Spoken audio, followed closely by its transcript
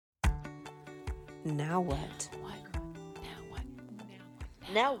Now what?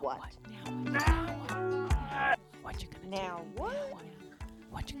 Now what? What you gonna Now do? what?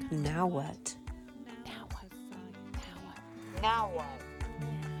 What you gonna Now what? Now what? Now what?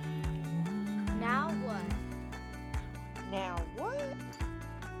 Now what? Now what?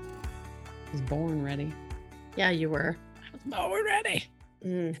 I was born ready. Yeah, you were. I was born ready.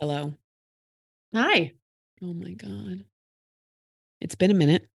 Hello. Hi. Oh my God. It's been a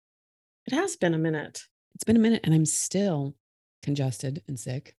minute. It has been a minute. It's been a minute and I'm still congested and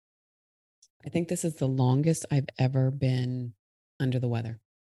sick. I think this is the longest I've ever been under the weather.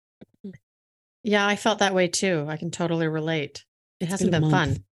 Yeah, I felt that way too. I can totally relate. It It's hasn't been a been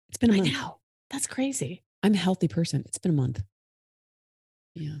month. fun. It's been a I month. know. That's crazy. I'm a healthy person. It's been a month.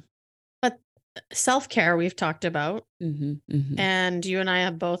 Yeah. But self-care we've talked about. Mm-hmm. And you and I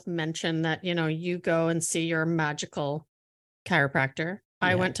have both mentioned that, you go and see your magical chiropractor.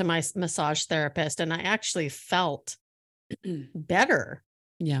 I Yeah. went to my massage therapist and I actually felt better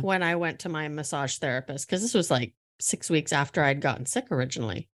Yeah. when I went to my massage therapist, because this was like 6 weeks after I'd gotten sick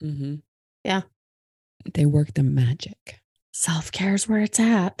originally. Mm-hmm. Yeah. They work the magic. Self-care is where it's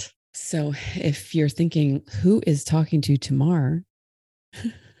at. So if you're thinking, who is talking to Tamar?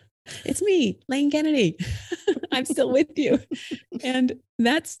 It's me, Lane Kennedy. I'm still with you. And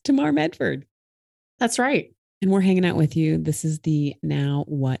that's Tamar Medford. That's right. And we're hanging out with you. This is the Now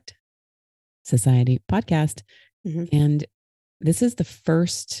What Society podcast. Mm-hmm. And this is the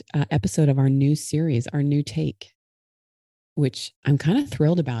first episode of our new series, our new take, which I'm kind of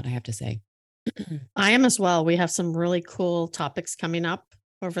thrilled about, I have to say. I am as well. We have some really cool topics coming up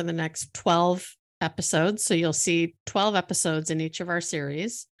over the next 12 episodes. So you'll see 12 episodes in each of our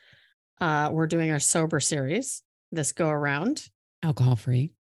series. We're doing our sober series this go around.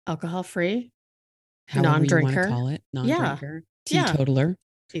 Alcohol-free. Alcohol-free. However Non-drinker. you want to call it. Non-drinker. Yeah. Teetotaler.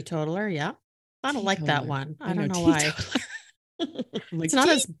 Teetotaler, yeah. I don't like that one. I don't know why. Like, it's not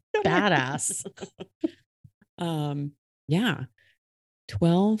as badass. Yeah.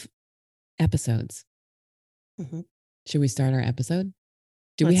 12 episodes. Mm-hmm. Should we start our episode?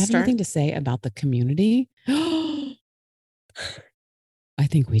 Do we Let's have start. anything to say about the community? I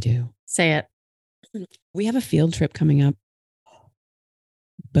think we do. Say it. We have a field trip coming up.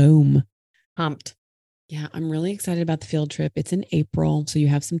 Boom. Pumped. Yeah, I'm really excited about the field trip. It's in April, so you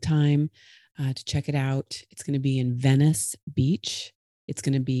have some time to check it out. It's going to be in Venice Beach. It's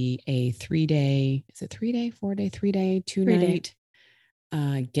going to be a 3-day, is it 3-day, 4-day, 3-day, 2-night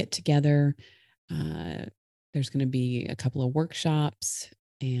get together. There's going to be a couple of workshops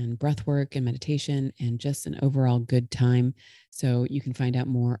and breath work and meditation and just an overall good time. So you can find out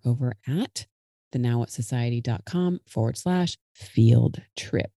more over at thenowwhatsociety.com/field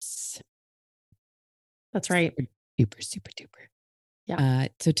trips. That's right. Super duper. Yeah.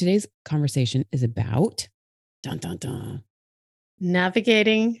 So today's conversation is about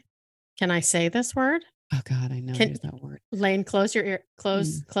navigating. Can I say this word? Oh God, I know there's that word. Lane, close your ear.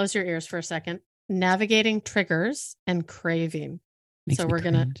 Close your ears for a second. Navigating triggers and craving. Makes so me we're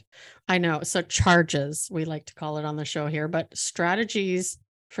gonna. cringe. I know. So charges, we like to call it on the show here, but strategies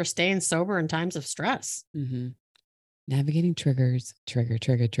for staying sober in times of stress. Mm-hmm. Navigating triggers. Trigger.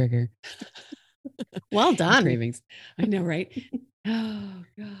 Well done. Cravings. I know, right? Oh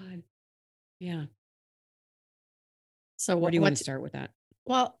God. Yeah. So where do you want to start with that?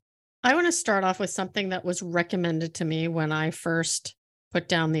 Well, I want to start off with something that was recommended to me when I first put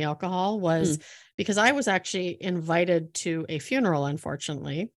down the alcohol was because I was actually invited to a funeral,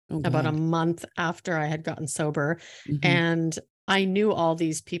 unfortunately, about a month after I had gotten sober. Mm-hmm. And I knew all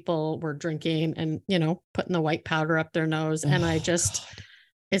these people were drinking and, putting the white powder up their nose. And I just,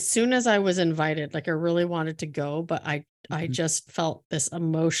 as soon as I was invited, like I really wanted to go, but I just felt this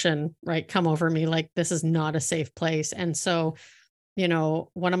emotion, right, come over me, like this is not a safe place. And so,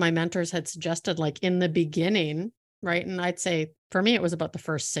 one of my mentors had suggested, like in the beginning, right? And I'd say for me, it was about the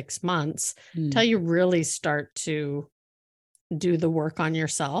first 6 months till you really start to do the work on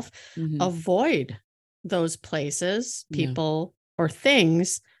yourself, avoid those places, people, or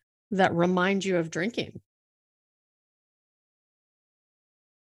things that remind you of drinking.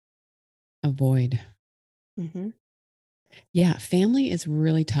 Avoid. Mm-hmm. Yeah. Family is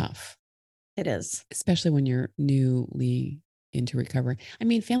really tough. It is. Especially when you're newly into recovery. I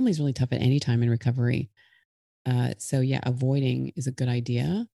mean, family is really tough at any time in recovery. So yeah, avoiding is a good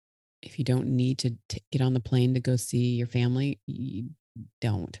idea. If you don't need to get on the plane to go see your family, you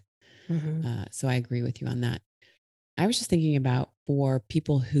don't. Mm-hmm. So I agree with you on that. I was just thinking about for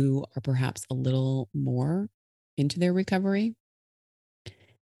people who are perhaps a little more into their recovery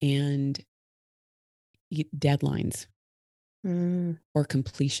and deadlines or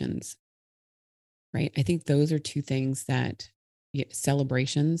completions. right? I think those are two things that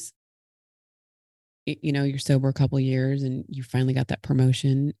celebrations, you're sober a couple years and you finally got that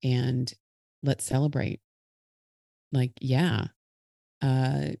promotion and let's celebrate. Like, yeah,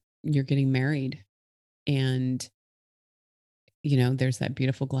 uh, you're getting married and, there's that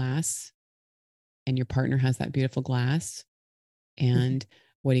beautiful glass and your partner has that beautiful glass. Mhm. And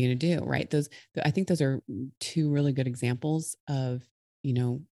what are you going to do? Right. I think those are two really good examples of, you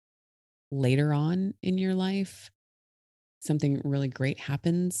know, later on in your life, something really great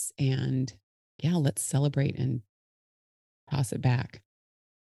happens and yeah, let's celebrate and toss it back.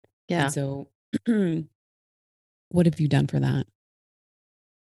 And Yeah. so, what have you done for that?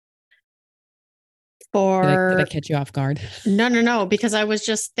 Did I For catch you off guard? no, because I was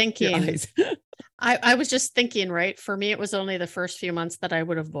just Your thinking, eyes. I was just thinking, right? For me, it was only the first few months that I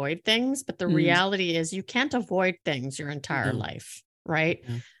would avoid things, but the Mm, reality is you can't avoid things your entire no, life, right?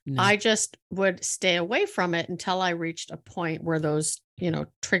 no, no. I just would stay away from it until I reached a point where those,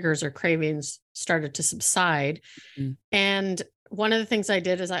 triggers or cravings started to subside. Mm, And one of the things I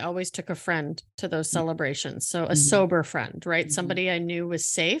did is I always took a friend to those mm, celebrations. So a mhm, sober friend, right? mhm, Somebody I knew was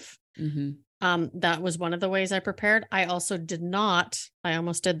safe. mhm, That was one of the ways I prepared. I also did not, I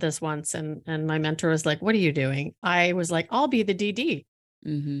almost did this once and my mentor was like, "What are you doing?" I was like, "I'll be the DD."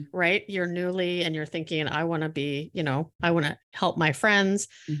 mhm, Right? You're newly and you're thinking, I want to be, I want to help my friends.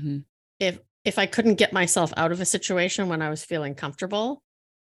 mhm, If I couldn't get myself out of a situation when I was feeling comfortable,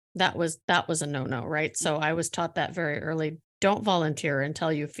 that was a no-no, right? So I was taught that very early. Don't volunteer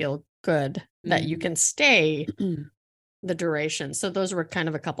until you feel good that you mhm. can stay the duration. So those were kind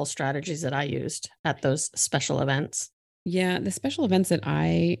of a couple strategies that I used at those special events. Yeah, the special events that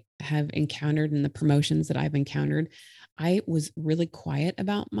I have encountered and the promotions that I've encountered, I was really quiet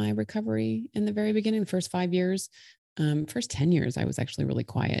about my recovery in the very beginning, the first 5 years. First 10 years, I was actually really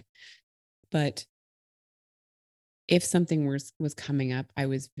quiet. But if something was coming up, I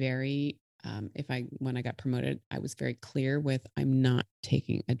was very if I when I got promoted, I was very clear with I'm not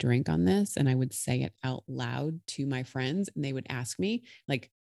taking a drink on this. And I would say it out loud to my friends, and they would ask me, like,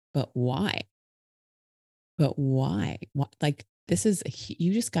 but why? But why? What, like, this is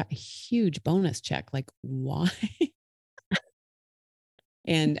you just got a huge bonus check. Like, why?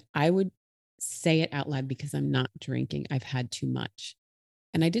 And I would say it out loud because I'm not drinking. I've had too much.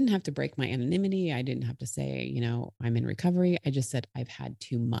 And I didn't have to break my anonymity. I didn't have to say, I'm in recovery. I just said I've had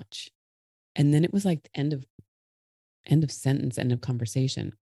too much. And then it was like the end of sentence, end of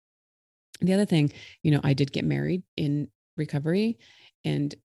conversation. And the other thing, I did get married in recovery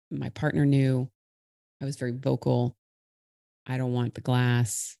and my partner knew I was very vocal. I don't want the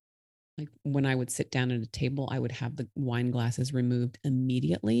glass. Like when I would sit down at a table, I would have the wine glasses removed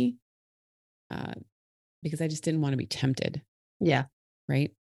immediately uh, because I just didn't want to be tempted, Yeah.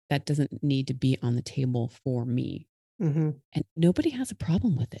 right? That doesn't need to be on the table for me. Hmm. And nobody has a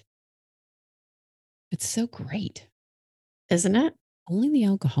problem with it. It's so great. Isn't it? Only the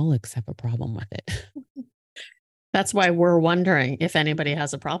alcoholics have a problem with it. That's why we're wondering if anybody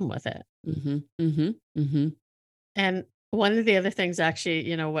has a problem with it. Mm-hmm, mm-hmm, mm-hmm, And one of the other things,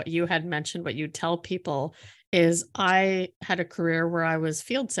 actually, what you had mentioned, what you tell people is I had a career where I was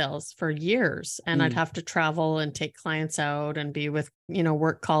field sales for years and I'd mm, have to travel and take clients out and be with,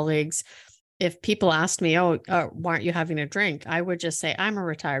 work colleagues. If people asked me, "Oh, why aren't you having a drink?" I would just say, "I'm a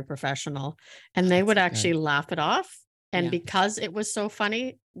retired professional." oh, And they that's would so good. actually laugh it off. And Yeah. because it was so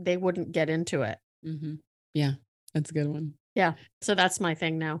funny, they wouldn't get into it. Mm-hmm. Yeah. That's a good one. Yeah. So that's my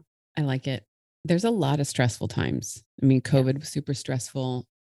thing now. I like it. There's a lot of stressful times. I mean, Yeah. COVID was super stressful.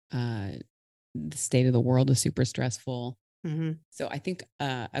 Uh, the state of the world is super stressful. Hmm. So I think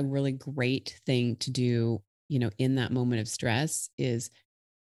a really great thing to do, in that moment of stress is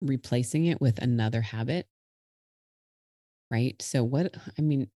replacing it with another habit, right? So I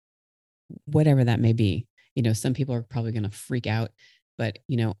mean, whatever that may be, some people are probably going to freak out, but,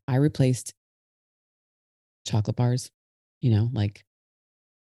 I replaced chocolate bars, like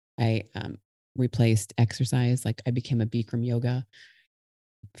I replaced exercise. Like I became a Bikram yoga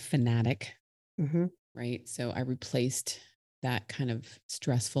fanatic, Hmm. right? So I replaced that kind of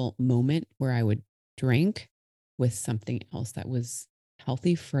stressful moment where I would drink with something else that was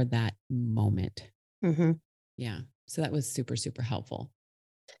healthy for that moment. Hmm. Yeah. So that was super, super helpful.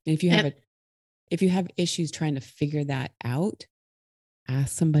 And if you have issues trying to figure that out,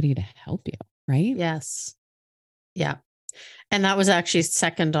 ask somebody to help you, right? Yes. Yeah. And that was actually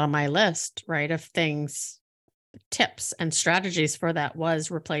second on my list, right? Of things, tips and strategies for that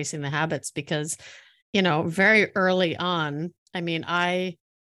was replacing the habits because, very early on, I mean, I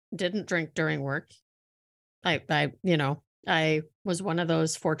didn't drink during work. I I was one of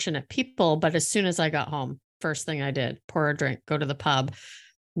those fortunate people, but as soon as I got home, first thing I did, pour a drink, go to the pub.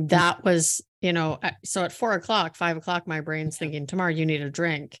 That was, so at 4 o'clock, 5 o'clock, my brain's Yeah. thinking, tomorrow you need a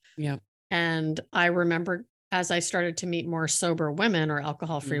drink. Yeah. And I remember as I started to meet more sober women or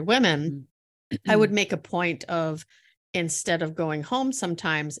alcohol-free Mhm. women, I would Mhm. make a point of, instead of going home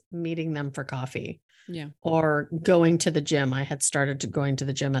sometimes, meeting them for coffee Yeah. or going to the gym. I had started to going to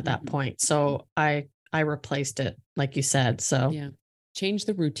the gym at that Mhm. point. So I replaced it, like you said. So Yeah. Change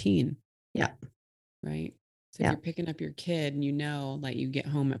the routine, yeah. right? So if Yeah. you're picking up your kid and like you get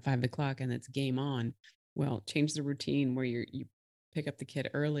home at 5 o'clock and it's game on, well, change the routine where you pick up the kid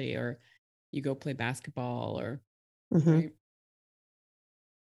early or you go play basketball or Mhm. right.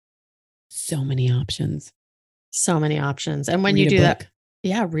 So many options. So many options. And when you Read a do that, book.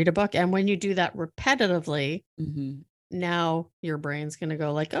 yeah, read a book. And when you do that repetitively, Mhm. now your brain's going to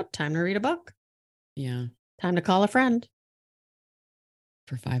go like, oh, time to read a book, Yeah. time to call a friend,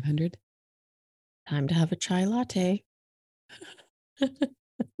 For 500. time to have a chai latte.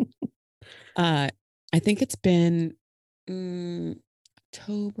 I think it's been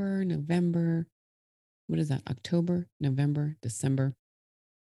October, November. What is that? October, November, December,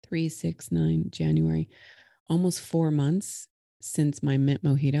 3, 6, 9, January. Almost 4 months since my mint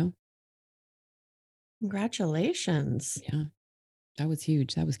mojito. Congratulations. Yeah, that was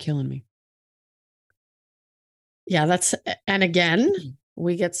huge. That was killing me. Yeah, and again, Mhm.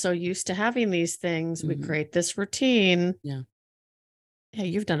 we get so used to having these things. We Mhm. create this routine. Yeah, Yeah,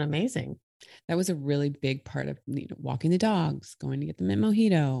 you've done amazing. that was a really big part of walking the dogs, going to get the mint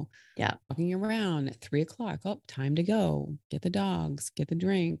mojito, Yeah. walking around at 3 o'clock. Oh, time to go. Get the dogs, get the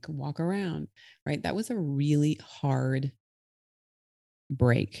drink, walk around. Right. That was a really hard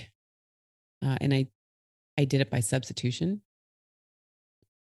break. And I did it by substitution.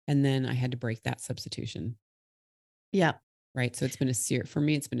 And then I had to break that substitution. Yeah. Right. So it's been for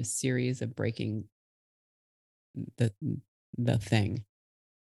me, it's been a series of breaking the the thing.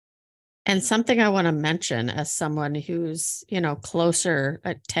 And something I want to mention as someone who's, closer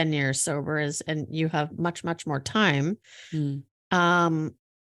at 10 years sober and you have much, much more time, Mm, um,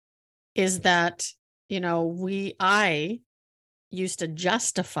 is that, I used to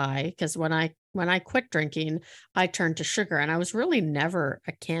justify, because when I quit drinking, I turned to sugar, and I was really never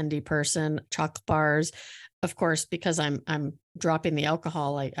a candy person, chocolate bars. Of course, because I'm dropping the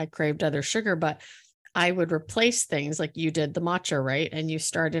alcohol, I craved other sugar, but I would replace things like you did the matcha, right? And you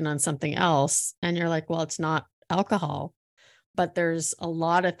start in on something else and you're like, well, it's not alcohol, but there's a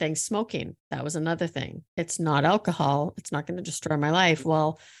lot of things. Smoking, that was another thing. It's not alcohol. It's not going to destroy my life.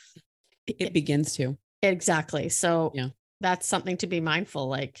 Well, it begins to. exactly. So Yeah. that's something to be mindful.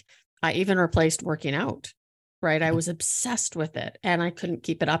 Like, I even replaced working out, right? I Yeah. was obsessed with it and I couldn't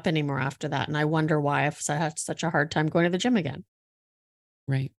keep it up anymore after that. And I wonder why I've had such a hard time going to the gym again.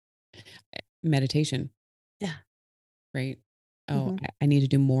 Right. Meditation. Yeah. Right. Oh, Hmm. I need to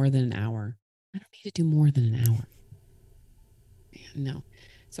do more than an hour. I don't need to do more than an hour. No.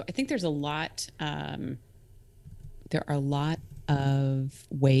 So I think there's a lot. There are a lot of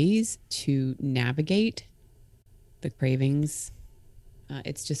ways to navigate the cravings.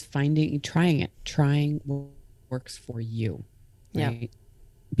 It's just trying it, trying what works for you, Yeah. right?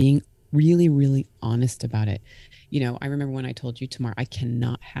 Being really, really honest about it. I remember when I told you tomorrow, I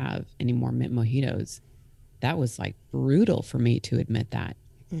cannot have any more mint mojitos. That was like brutal for me to admit that.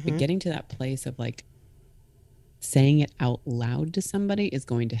 But Hmm. getting to that place of like saying it out loud to somebody is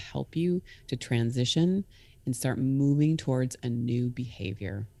going to help you to transition and start moving towards a new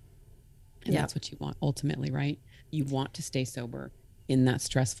behavior. And Yeah. that's what you want ultimately, right? You want to stay sober in that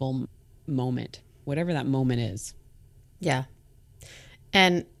stressful moment, whatever that moment is. Yeah.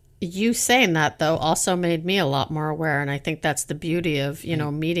 And you saying that, though, also made me a lot more aware. And I think that's the beauty of,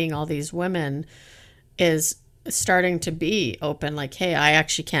 Right. meeting all these women, is starting to be open, like, hey, I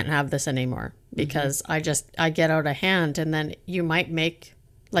actually can't have this anymore because I get out of hand. And then you might make,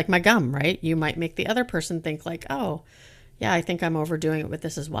 like my gum, right? You might make the other person think like, oh, yeah, I think I'm overdoing it with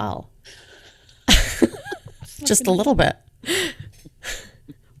this as well. Just a little bit,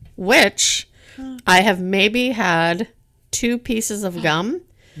 which I have maybe had 2 pieces of gum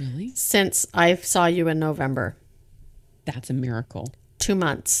Really? since I saw you in November. That's a miracle. 2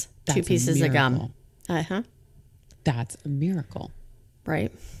 months, 2 That's a pieces of gum. miracle. Uh-huh. That's a miracle.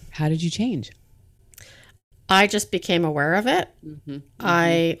 Right. How did you change? I just became aware of it.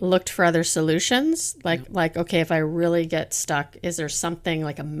 I looked for other solutions. Like, okay, if I really get stuck, is there something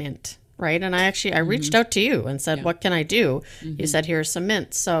like a mint? Right. And I reached out to you and said, Yeah. what can I do? You said, here's some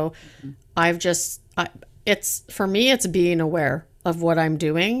mint. So it's for me, it's being aware of what I'm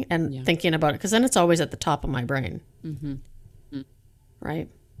doing and thinking about it. Cause then it's always at the top of my brain. Right.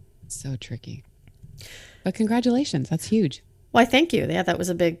 So tricky. But congratulations. That's huge. Well, I thank you. Yeah, that was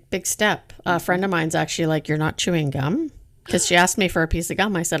a big step. A friend of mine's actually like, you're not chewing gum? Because she asked me for a piece of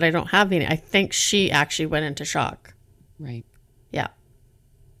gum. I said, I don't have any. I think she actually went into shock. Right. Yeah.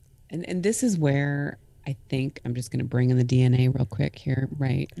 And this is where I think I'm just going to bring in the DNA real quick here,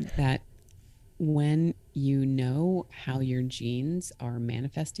 right? That when you know how your genes are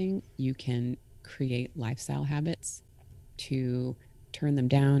manifesting, you can create lifestyle habits to turn them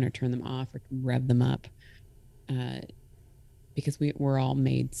down or turn them off or rev them up, because we're all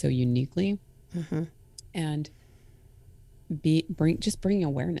made so uniquely. Mm-hmm. And bring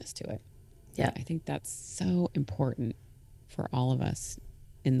awareness to it. Yeah. I think that's so important for all of us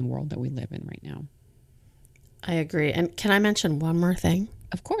in the world that we live in right now. I agree. And can I mention one more thing?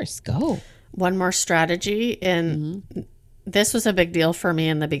 Of course, go. One more strategy. And this was a big deal for me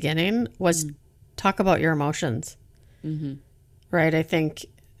in the beginning, was talk about your emotions. Mm-hmm. Right? I think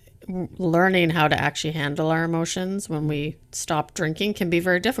learning how to actually handle our emotions when we stop drinking can be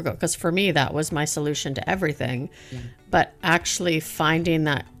very difficult, because for me, that was my solution to everything. Yeah. But actually finding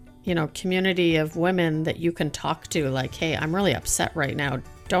that, community of women that you can talk to, like, hey, I'm really upset right now.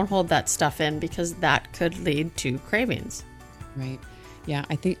 Don't hold that stuff in, because that could lead to cravings. Right. Yeah.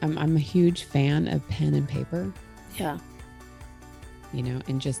 I think I'm a huge fan of pen and paper. Yeah.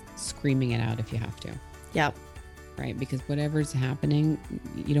 And just screaming it out if you have to. Yeah. Right. Because whatever's happening,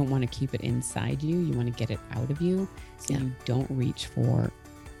 you don't want to keep it inside you. You want to get it out of you. So you don't reach for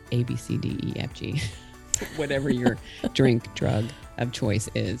A, B, C, D, E, F, G, whatever your drug of choice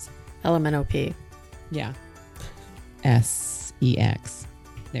is. LMNOP. Yeah. SEX.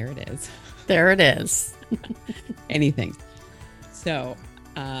 There it is. There it is. Anything. So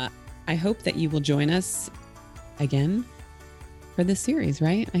I hope that you will join us again for this series,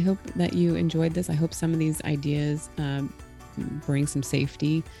 right? I hope that you enjoyed this. I hope some of these ideas bring some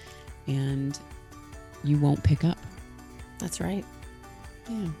safety and you won't pick up. That's right.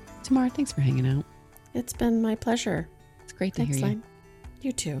 Yeah. Tamara, thanks for hanging out. It's been my pleasure. It's great to hear you. Line.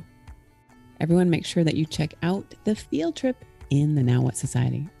 You too. Everyone, make sure that you check out the field trip in the Now What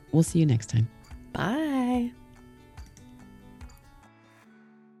Society. We'll see you next time. Bye.